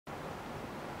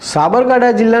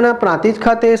સાબરકાંઠા જિલ્લાના પ્રાંતિજ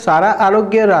ખાતે સારા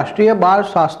આરોગ્ય રાષ્ટ્રીય બાળ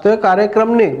સ્વાસ્થ્ય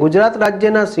કાર્યક્રમને ગુજરાત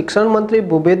રાજ્યના શિક્ષણ મંત્રી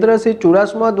ભૂપેન્દ્રસિંહ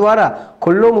ચુડાસમા દ્વારા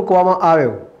ખુલ્લો મૂકવામાં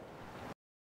આવ્યો।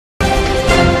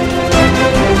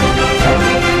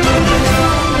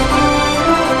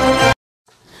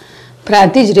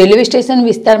 પ્રાંતિજ રેલવે સ્ટેશન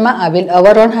વિસ્તારમાં આવેલ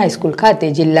અવરોહણ હાઈસ્કૂલ ખાતે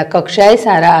જિલ્લા કક્ષાએ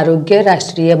સારા આરોગ્ય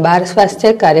રાષ્ટ્રીય બાળ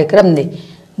સ્વાસ્થ્ય કાર્યક્રમને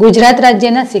ગુજરાત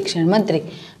રાજ્યના શિક્ષણ મંત્રી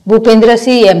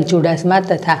ભૂપેન્દ્રસિંહ ચુડાસમા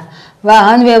તથા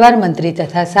વાહન વ્યવહાર મંત્રી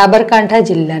તથા સાબરકાંઠા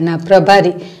જિલ્લાના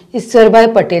પ્રભારી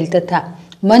ઈશ્વરભાઈ પટેલ તથા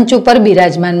મંચ ઉપર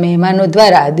બિરાજમાન મહેમાનો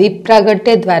દ્વારા દીપ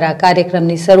પ્રાગટ્ય દ્વારા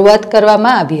કાર્યક્રમની શરૂઆત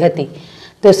કરવામાં આવી હતી।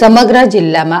 તો સમગ્ર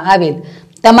જિલ્લામાં આવેલ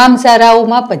તમામ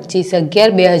શાળાઓમાં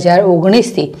 25/11/2019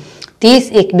 થી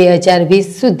 30/1/2020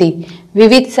 સુધી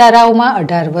વિવિધ શાળાઓમાં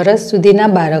 18 વર્ષ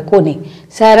સુધીના બાળકોને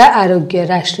સારા આરોગ્ય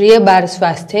રાષ્ટ્રીય બાળ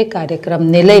સ્વાસ્થ્ય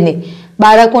કાર્યક્રમને લઈને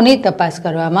બાળકોની તપાસ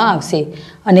કરવામાં આવશે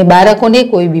અને બાળકોને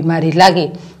કોઈ બીમારી લાગે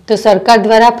તો સરકાર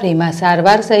દ્વારા ફ્રીમાં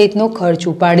સારવાર સહિતનો ખર્ચ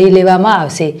ઉપાડી લેવામાં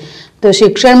આવશે। તો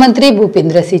શિક્ષણ મંત્રી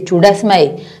ભૂપેન્દ્રસિંહ ચુડાસમાએ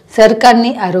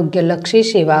સરકારની આરોગ્યલક્ષી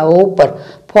સેવાઓ ઉપર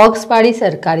ફોકસ પાડી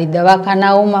સરકારી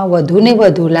દવાખાનાઓમાં વધુને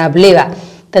વધુ લાભ લેવા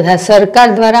તથા સરકાર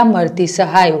દ્વારા મળતી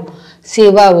સહાયો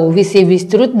સેવાઓ વિશે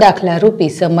વિસ્તૃત દાખલા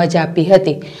રૂપી સમજ આપી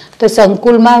હતી। તો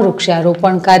સંકુલમાં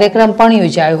વૃક્ષારોપણ કાર્યક્રમ પણ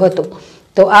યોજાયો હતો।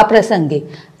 તો આ પ્રસંગે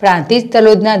પ્રાંતિજ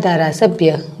તલોદના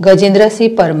ધારાસભ્ય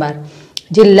ગજેન્દ્રસિંહ પરમાર,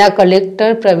 જિલ્લા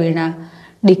કલેક્ટર પ્રવીણા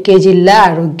ડીકે, જિલ્લા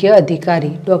આરોગ્ય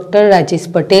અધિકારી ડોક્ટર રાજેશ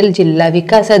પટેલ, જિલ્લા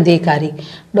વિકાસ અધિકારી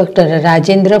ડોક્ટર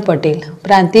રાજેન્દ્ર પટેલ,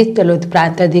 પ્રાંતિજ તલોદ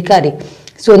પ્રાંત અધિકારી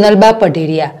સોનલબા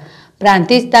પઢેરિયા,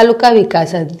 પ્રાંતિજ તાલુકા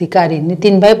વિકાસ અધિકારી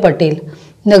નીતિનભાઈ પટેલ,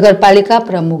 નગરપાલિકા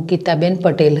પ્રમુખ ગીતાબેન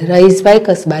પટેલ, રહીશભાઈ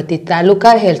કસબાતી,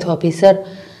 તાલુકા હેલ્થ ઓફિસર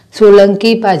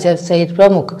સોલંકી, ભાજપ શહેર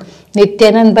પ્રમુખ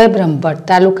નિત્યાનંદભાઈ બ્રહ્મભટ્ટ,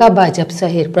 તાલુકા ભાજપ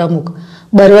શહેર પ્રમુખ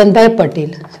બળવંતભાઈ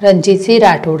પટેલ, રણજીતસિંહ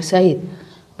રાઠોડ સહિત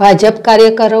ભાજપ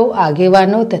કાર્યકરો,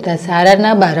 આગેવાનો તથા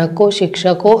શાળાના બાળકો,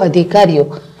 શિક્ષકો, અધિકારીઓ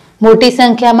મોટી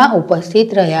સંખ્યામાં ઉપસ્થિત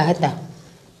રહ્યા હતા।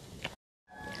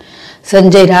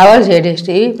 સંજય રાવળ,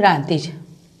 ZSTV પ્રાંતિજ।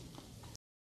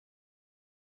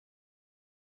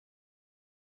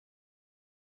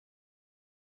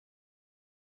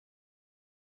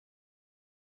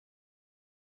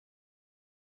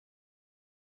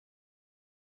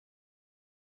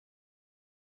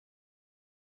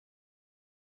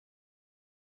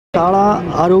 શાળા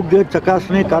આરોગ્ય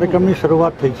ચકાસણી કાર્યક્રમની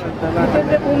શરૂઆત થઈ છે।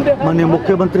 માન્ય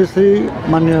મુખ્યમંત્રીશ્રી,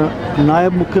 માન્ય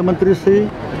નાયબ મુખ્યમંત્રીશ્રી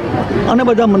અને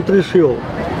બધા મંત્રીશ્રીઓ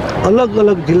અલગ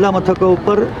અલગ જિલ્લા મથકો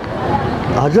ઉપર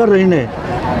હાજર રહીને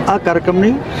આ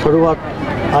કાર્યક્રમની શરૂઆત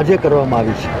આજે કરવામાં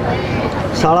આવી છે।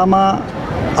 શાળામાં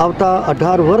આવતા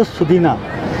 18 વર્ષ સુધીના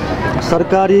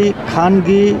સરકારી,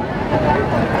 ખાનગી,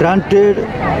 ગ્રાન્ટેડ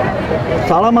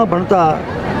શાળામાં ભણતા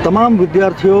તમામ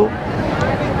વિદ્યાર્થીઓના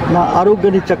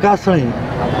આરોગ્યની ચકાસણી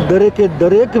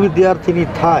દરેક વિદ્યાર્થીની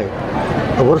થાય,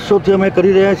 વર્ષોથી અમે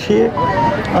કરી રહ્યા છીએ।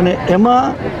 અને એમાં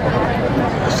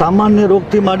સામાન્ય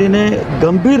રોગથી માંડીને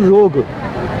ગંભીર રોગ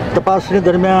તપાસણી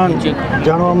દરમિયાન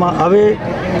જાણવામાં આવે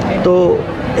તો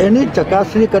એની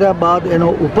ચકાસણી કર્યા બાદ એનો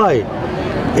ઉપાય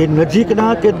એ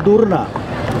નજીકના કે દૂરના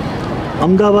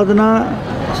અમદાવાદના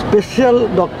સ્પેશિયલ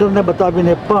ડૉક્ટરને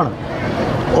બતાવીને પણ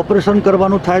ઓપરેશન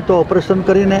કરવાનું થાય તો ઓપરેશન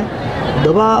કરીને,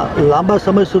 દવા લાંબા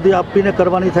સમય સુધી આપીને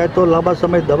કરવાની થાય તો લાંબા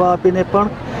સમય દવા આપીને પણ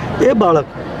એ બાળક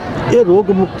એ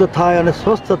રોગમુક્ત થાય અને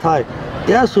સ્વસ્થ થાય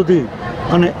ત્યાં સુધી,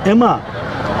 અને એમાં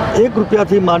 1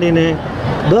 રૂપિયાથી માંડીને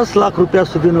 10 લાખ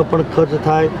રૂપિયા સુધીનો પણ ખર્ચ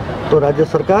થાય તો રાજ્ય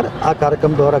સરકાર આ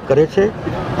કાર્યક્રમ દ્વારા કરે છે।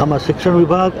 આમાં શિક્ષણ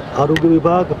વિભાગ, આરોગ્ય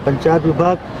વિભાગ, પંચાયત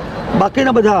વિભાગ,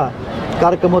 બાકીના બધા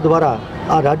કાર્યક્રમો દ્વારા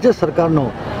આ રાજ્ય સરકારનો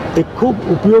એક ખૂબ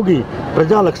ઉપયોગી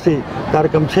પ્રજાલક્ષી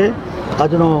કાર્યક્રમ છે।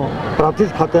 આજનો પ્રાંતિજ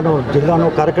ખાતેનો જિલ્લાનો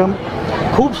કાર્યક્રમ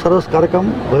ખૂબ સરસ કાર્યક્રમ,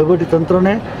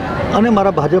 વહીવટીતંત્રને અને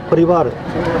મારા ભાજપ પરિવાર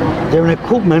જેમણે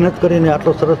ખૂબ મહેનત કરીને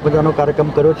આટલો સરસ મજાનો કાર્યક્રમ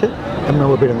કર્યો છે એમને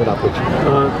હું અભિનંદન આપું છું।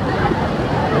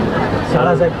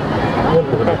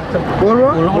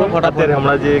 અત્યારે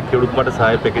હમણાં જે ખેડૂત માટે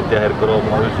સહાય પેકેજ જાહેર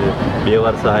કરવામાં આવ્યું છે, 2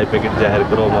 વાર સહાય પેકેજ જાહેર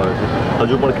કરવામાં આવ્યું છે,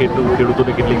 હજુ પણ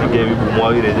ખેડૂતોને કેટલીક જગ્યાએ એવી બૂમો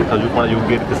આવી રહી છે, હજુ પણ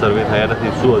યોગ્ય રીતે સર્વે થયા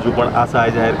નથી। શું હજુ પણ આ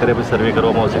સહાય જાહેર કર્યા પછી સર્વે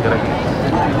કરવામાં આવશે ખરા?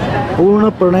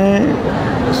 પૂર્ણપણે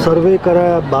સર્વે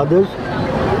કર્યા બાદ જ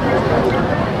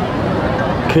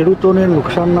ખેડૂતોને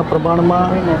નુકસાનના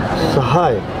પ્રમાણમાં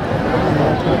સહાય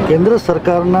કેન્દ્ર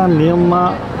સરકારના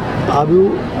નિયમમાં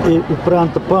આવ્યું એ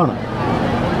ઉપરાંત પણ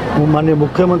હું માન્ય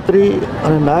મુખ્યમંત્રી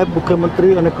અને નાયબ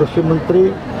મુખ્યમંત્રી અને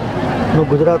કૃષિમંત્રીનો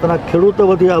ગુજરાતના ખેડૂતો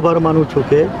વતી આભાર માનું છું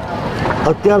કે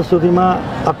અત્યાર સુધીમાં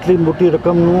આટલી મોટી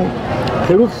રકમનું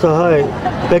ખેડૂત સહાય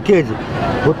પેકેજ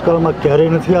ભૂતકાળમાં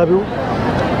ક્યારેય નથી આવ્યું।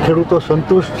 ખેડૂતો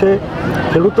સંતુષ્ટ છે।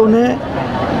 ખેડૂતોને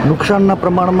નુકસાનના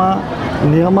પ્રમાણમાં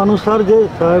નિયમાનુસાર જે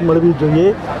સહાય મળવી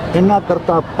જોઈએ એના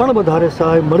કરતાં પણ વધારે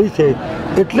સહાય મળી છે.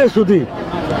 એટલે સુધી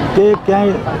કે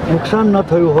ક્યાંય નુકસાન ન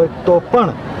થયું હોય તો પણ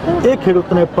એ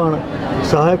ખેડૂતને પણ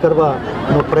સહાય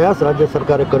કરવાનો પ્રયાસ રાજ્ય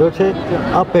સરકારે કર્યો છે.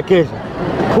 આ પેકેજ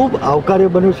ખૂબ આવકાર્ય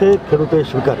બન્યું છે, ખેડૂતોએ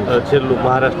સ્વીકાર્યું. છેલ્લું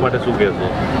મહારાષ્ટ્ર માટે શું કહેશો?